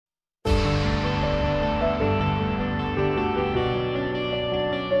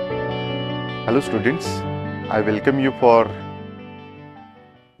Hello students, I welcome you for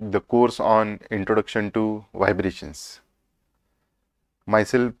the course on Introduction to Vibrations.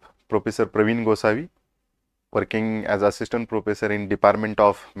 Myself, Professor Praveen Gosavi, working as Assistant Professor in Department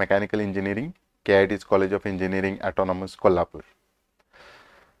of Mechanical Engineering, KIT's College of Engineering, Autonomous, Kolhapur.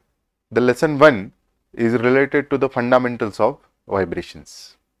 The lesson 1 is related to the fundamentals of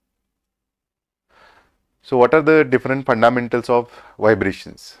vibrations. So, what are the different fundamentals of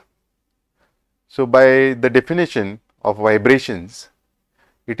vibrations? So, by the definition of vibrations,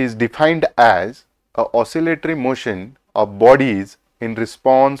 it is defined as a oscillatory motion of bodies in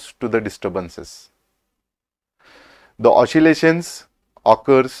response to the disturbances. The oscillations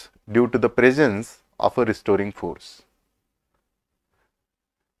occurs due to the presence of a restoring force.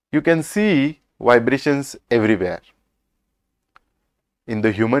 You can see vibrations everywhere. In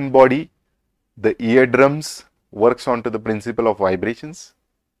the human body, the eardrums works onto the principle of vibrations.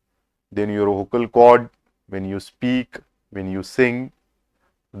 Then your vocal cord, when you speak, when you sing,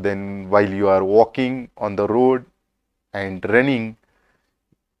 then while you are walking on the road and running,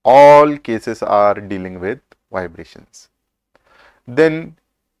 all cases are dealing with vibrations. Then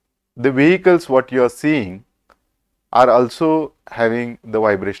the vehicles what you are seeing are also having the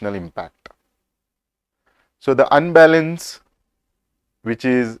vibrational impact. So the unbalance which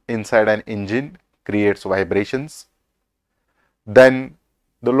is inside an engine creates vibrations. Then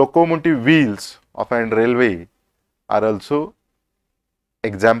the locomotive wheels of a railway are also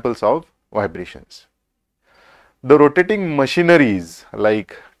examples of vibrations. The rotating machineries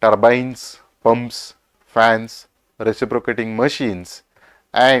like turbines, pumps, fans, reciprocating machines,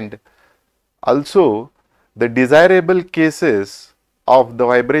 and also the desirable cases of the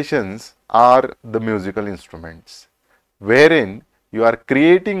vibrations are the musical instruments, wherein you are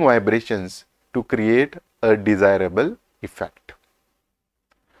creating vibrations to create a desirable effect.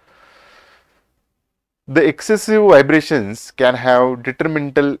 The excessive vibrations can have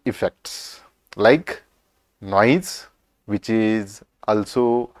detrimental effects like noise, which is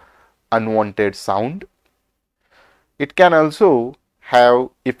also unwanted sound. It can also have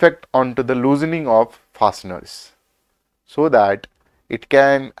effect onto the loosening of fasteners, so that it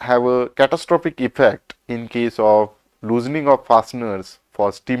can have a catastrophic effect in case of loosening of fasteners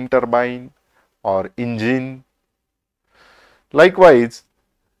for steam turbine or engine. Likewise,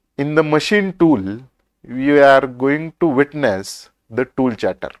 in the machine tool, we are going to witness the tool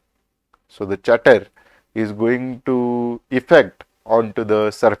chatter. So the chatter is going to affect onto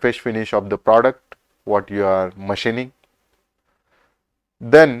the surface finish of the product what you are machining.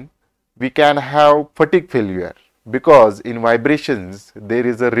 Then we can have fatigue failure, because in vibrations there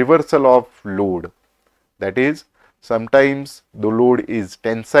is a reversal of load. That is, sometimes the load is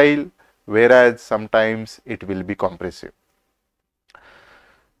tensile, whereas sometimes it will be compressive.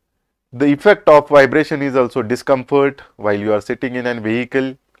 The effect of vibration is also discomfort. While you are sitting in a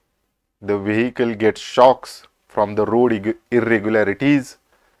vehicle, the vehicle gets shocks from the road irregularities,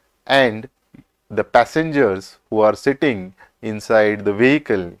 and the passengers who are sitting inside the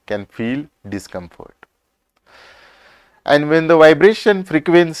vehicle can feel discomfort. And when the vibration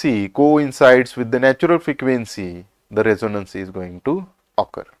frequency coincides with the natural frequency, the resonance is going to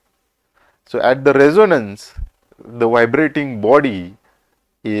occur. So at the resonance, the vibrating body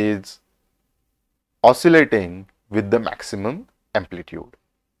is oscillating with the maximum amplitude.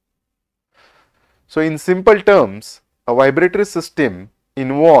 So in simple terms, a vibratory system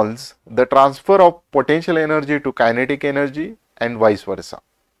involves the transfer of potential energy to kinetic energy and vice versa,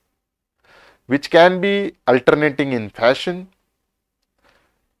 which can be alternating in fashion.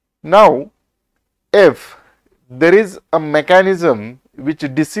 Now, if there is a mechanism which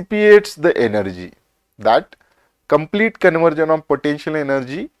dissipates the energy, that complete conversion of potential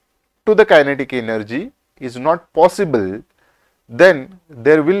energy to the kinetic energy is not possible, then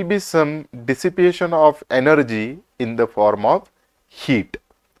there will be some dissipation of energy in the form of heat.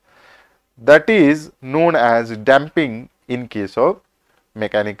 That is known as damping in case of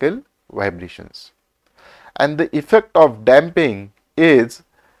mechanical vibrations. And the effect of damping is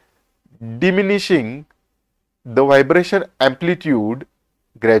diminishing the vibration amplitude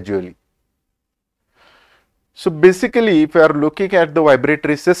gradually. So basically, if you are looking at the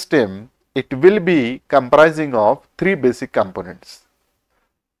vibratory system, it will be comprising of three basic components.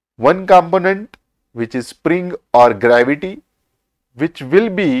 One component which is spring or gravity, which will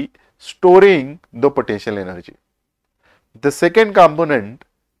be storing the potential energy. The second component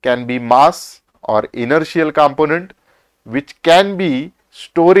can be mass or inertial component, which can be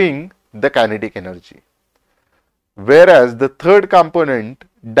storing the kinetic energy. Whereas the third component,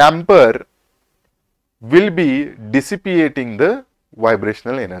 damper, will be dissipating the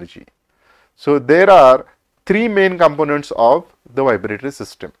vibrational energy. So there are three main components of the vibratory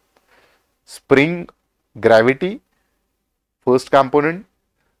system: spring, gravity, first component;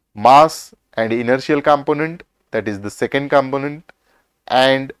 mass and inertial component, that is the second component;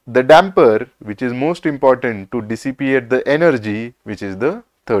 and the damper, which is most important to dissipate the energy, which is the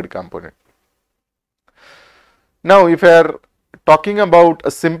third component. Now, if I are talking about a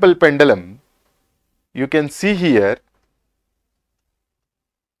simple pendulum, you can see here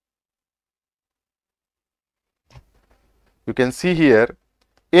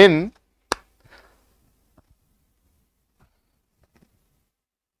in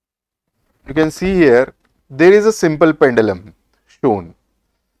there is a simple pendulum shown.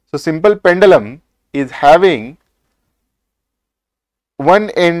 So, simple pendulum is having one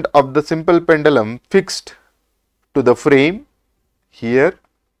end of the simple pendulum fixed to the frame here,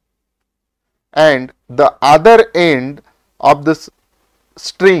 and the other end of the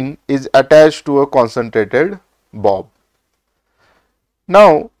string is attached to a concentrated bob.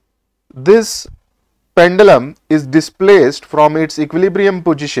 Now, this pendulum is displaced from its equilibrium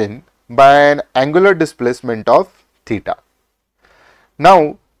position by an angular displacement of theta.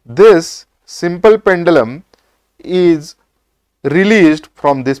 Now, this simple pendulum is released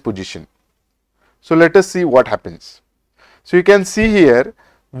from this position. So, let us see what happens. So, you can see here,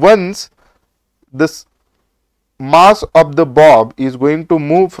 once this mass of the bob is going to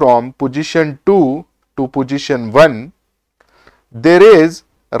move from position 2 to position 1, there is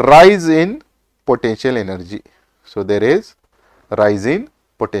rise in potential energy. So, there is rise in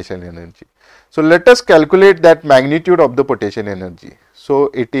potential energy. So, let us calculate that magnitude of the potential energy. So,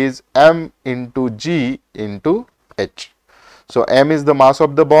 it is m into g into h. So, m is the mass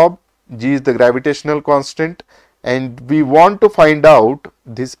of the bob, g is the gravitational constant, and we want to find out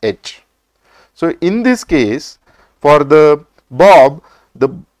this h. So, in this case, for the bob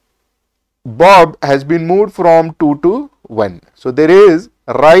has been moved from 2 to 1. So, there is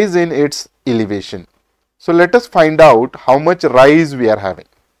rise in its elevation. So, let us find out how much rise we are having.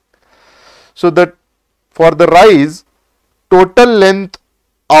 So, that for the rise, total length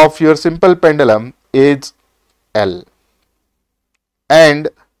of your simple pendulum is L, and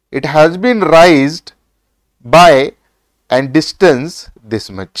it has been raised by and distance this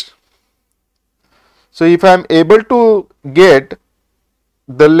much. So, if I am able to get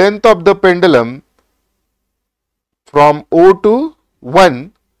the length of the pendulum from O to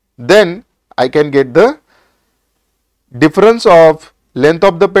 1, then I can get the difference of length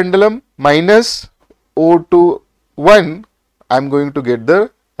of the pendulum minus O to 1. I am going to get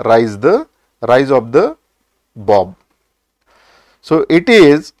the rise of the bob. So, it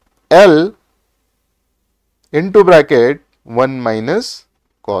is L into bracket 1 minus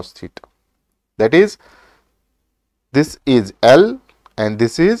cos theta. That is, this is L and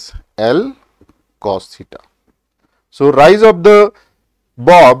this is L cos theta. So, rise of the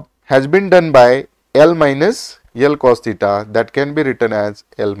bob has been done by L minus L cos theta, that can be written as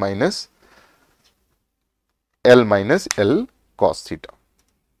L minus L cos theta.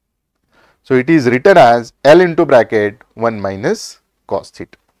 So, it is written as L into bracket 1 minus cos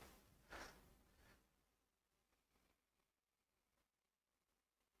theta.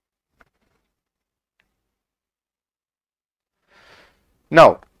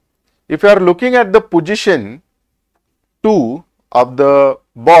 Now, if you are looking at the position 2 of the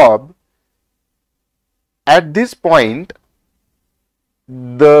bob, at this point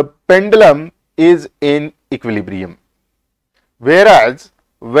the pendulum is in equilibrium, whereas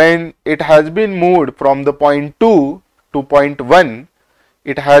when it has been moved from the point 2 to point 1,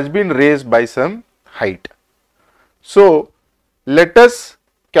 it has been raised by some height. So, let us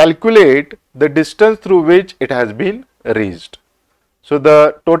calculate the distance through which it has been raised. So,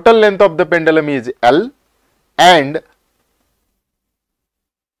 the total length of the pendulum is L, and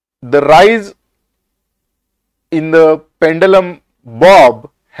the rise in the pendulum bob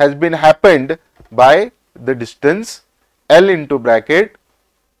has been happened by the distance L into bracket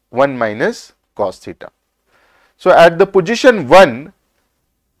 1 minus cos theta. So, at the position 1,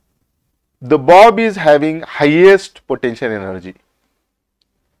 the bob is having highest potential energy.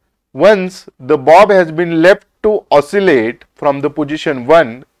 Once the bob has been left to oscillate from the position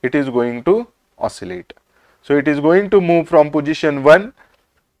 1, it is going to oscillate. So, it is going to move from position 1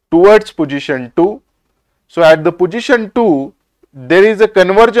 towards position 2. So, at the position 2, there is a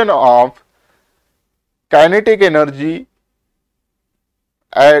conversion of kinetic energy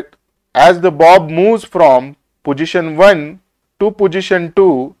as the bob moves from position 1 to position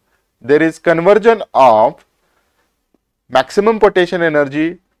 2. There is conversion of maximum potential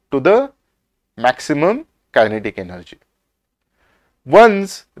energy to the maximum kinetic energy.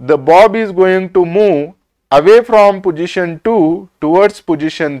 Once the bob is going to move away from position 2 towards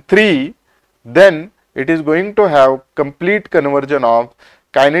position 3, then it is going to have complete conversion of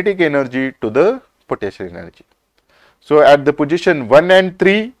kinetic energy to the potential energy. So at the position 1 and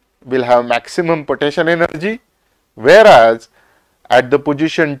 3 will have maximum potential energy, whereas at the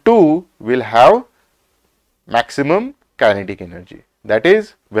position 2 will have maximum kinetic energy. That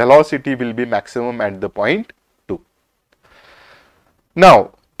is, velocity will be maximum at the point 2.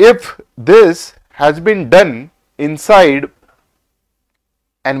 Now, if this has been done inside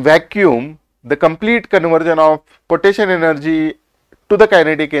an vacuum, the complete conversion of potential energy to the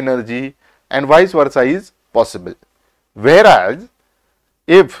kinetic energy and vice versa is possible. Whereas,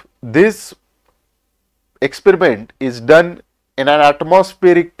 if this experiment is done in an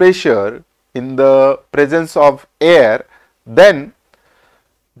atmospheric pressure in the presence of air, then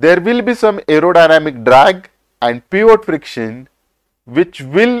there will be some aerodynamic drag and pivot friction which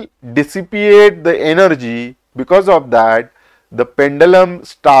will dissipate the energy. Because of that, the pendulum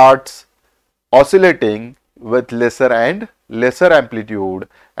starts oscillating with lesser and lesser amplitude,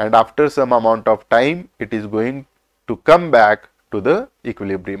 and after some amount of time it is going to come back to the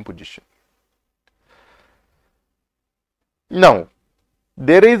equilibrium position. Now,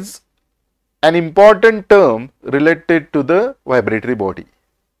 there is an important term related to the vibratory body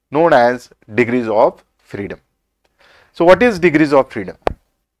known as degrees of freedom. So, what is degrees of freedom?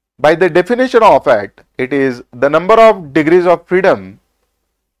 By the definition of it, it is the number of degrees of freedom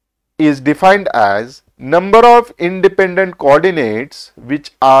is defined as number of independent coordinates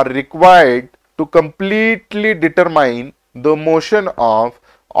which are required to completely determine the motion of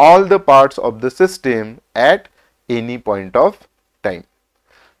all the parts of the system at any point of time.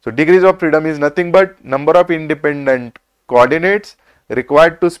 So, degrees of freedom is nothing but number of independent coordinates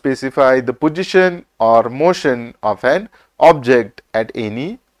required to specify the position or motion of an object at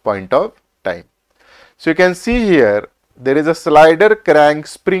any point of time. So, you can see here there is a slider crank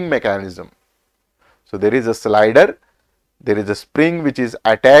spring mechanism. So, there is a slider, there is a spring which is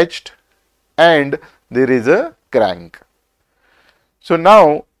attached, and there is a crank. So,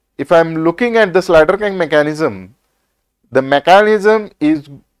 now if I am looking at the slider crank mechanism, the mechanism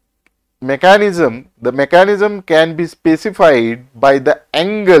can be specified by the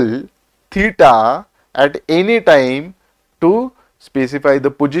angle theta at any time to specify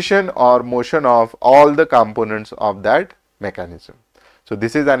the position or motion of all the components of that mechanism. So,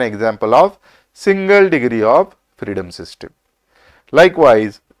 this is an example of single degree of freedom system.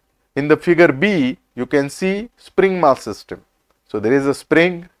 Likewise, in the figure B, you can see spring mass system. So, there is a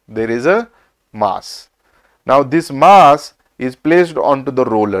spring, there is a mass. Now, this mass is placed onto the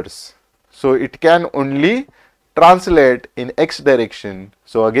rollers. So, it can only translate in x direction.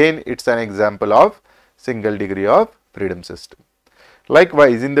 So, again it is an example of single degree of freedom system.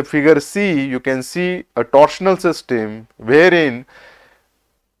 Likewise, in the figure C, you can see a torsional system wherein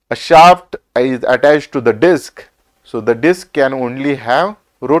a shaft is attached to the disc. So, the disc can only have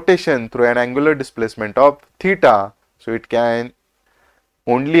rotation through an angular displacement of theta. So, it can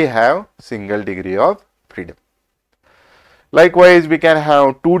only have single degree of freedom. Likewise, we can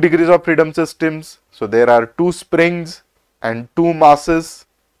have 2 degrees of freedom systems. So, there are 2 springs and 2 masses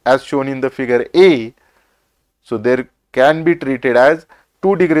as shown in the figure A. So, there can be treated as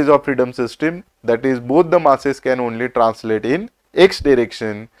 2 degrees of freedom system, that is both the masses can only translate in x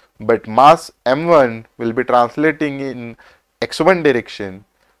direction, but mass m1 will be translating in x1 direction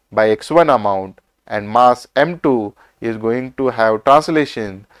by x1 amount, and mass m2 is going to have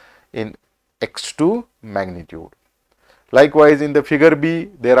translation in x2 magnitude. Likewise, in the figure B,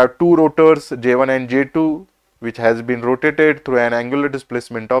 there are 2 rotors J1 and J2 which has been rotated through an angular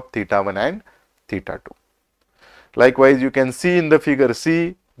displacement of theta 1 and theta 2. Likewise, you can see in the figure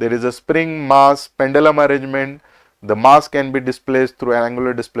C, there is a spring mass pendulum arrangement. The mass can be displaced through an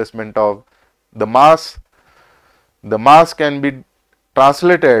angular displacement of the mass. The mass can be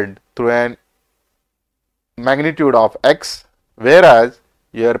translated through an magnitude of x, whereas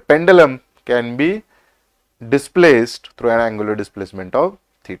your pendulum can be displaced through an angular displacement of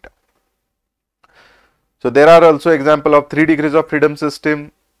theta. So, there are also example of 3 degrees of freedom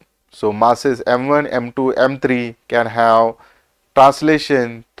system. So, masses m1, m2, m3 can have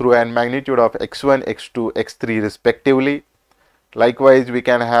translation through an magnitude of x1, x2, x3 respectively. Likewise, we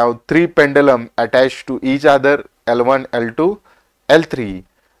can have 3 pendulum attached to each other L1, L2, L3,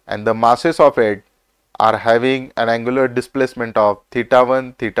 and the masses of it are having an angular displacement of theta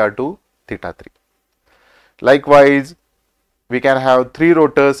 1, theta 2, theta 3. Likewise, we can have 3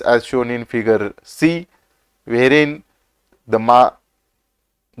 rotors as shown in figure C, wherein the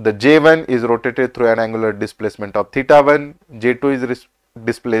the J1 is rotated through an angular displacement of theta 1, J2 is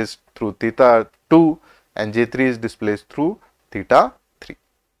displaced through theta 2, and J3 is displaced through theta 3.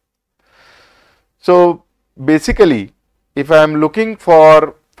 So basically, if I am looking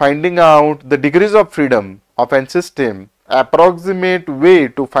for finding out the degrees of freedom of a system, approximate way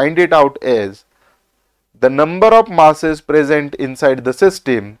to find it out is the number of masses present inside the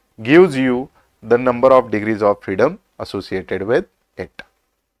system gives you the number of degrees of freedom associated with it.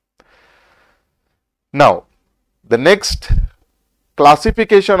 Now, the next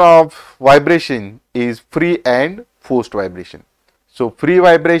classification of vibration is free and forced vibration. So, free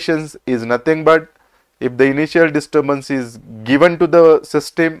vibrations is nothing but if the initial disturbance is given to the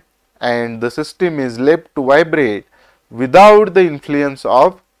system and the system is left to vibrate without the influence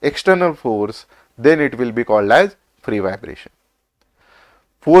of external force, then it will be called as free vibration.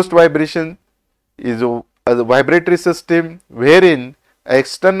 Forced vibration is a vibratory system wherein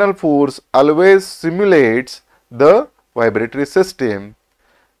external force always simulates the vibratory system,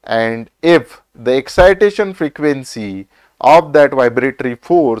 and if the excitation frequency of that vibratory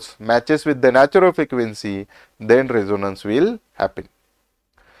force matches with the natural frequency, then resonance will happen.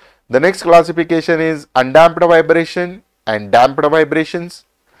 The next classification is undamped vibration and damped vibrations.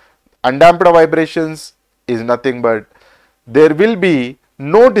 Undamped vibrations is nothing but there will be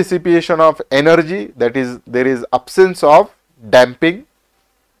no dissipation of energy, that is, there is absence of damping,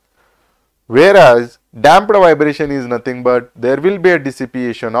 whereas damped vibration is nothing but there will be a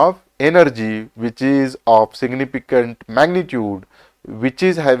dissipation of energy which is of significant magnitude, which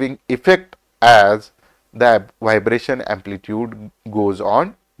is having effect as the vibration amplitude goes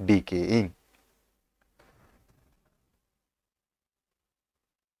on decaying.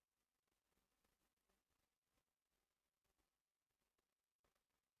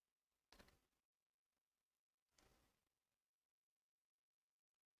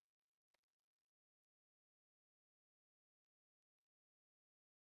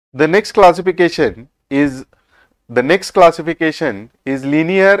 The next classification is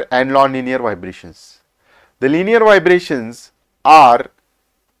linear and non-linear vibrations. The linear vibrations are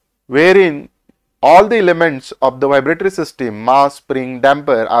wherein all the elements of the vibratory system, mass, spring,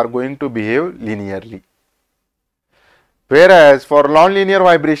 damper, are going to behave linearly. Whereas for non-linear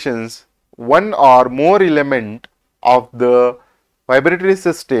vibrations, one or more element of the vibratory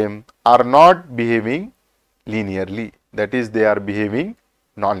system are not behaving linearly, that is, they are behaving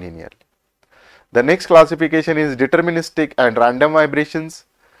non-linearly. The next classification is deterministic and random vibrations.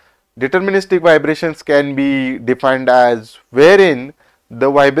 Deterministic vibrations can be defined as wherein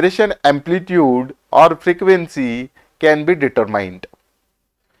the vibration amplitude or frequency can be determined,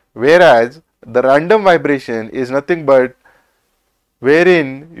 whereas the random vibration is nothing but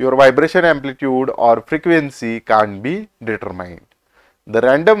wherein your vibration amplitude or frequency can't be determined. The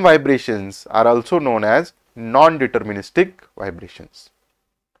random vibrations are also known as non-deterministic vibrations.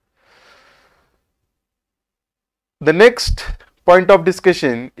 The next point of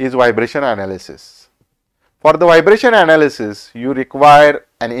discussion is vibration analysis. For the vibration analysis, you require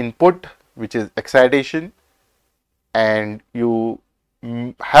an input which is excitation, and you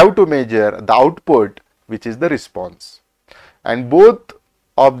have to measure the output which is the response, and both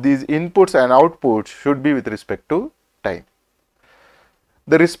of these inputs and outputs should be with respect to time.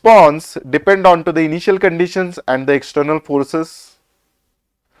 The response depend on to the initial conditions and the external forces.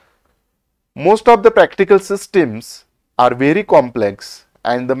 Most of the practical systems are very complex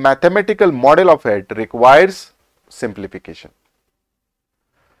and the mathematical model of it requires simplification.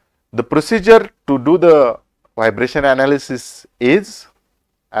 The procedure to do the vibration analysis is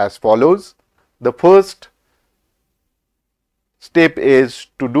as follows. The first step is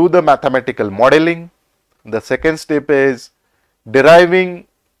to do the mathematical modeling. The second step is deriving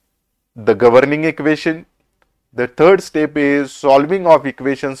the governing equation. The third step is solving of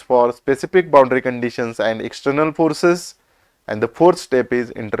equations for specific boundary conditions and external forces. And the fourth step is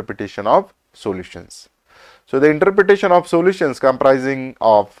interpretation of solutions. So the interpretation of solutions comprising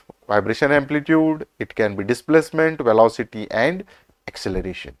of vibration amplitude, it can be displacement, velocity and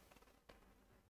acceleration.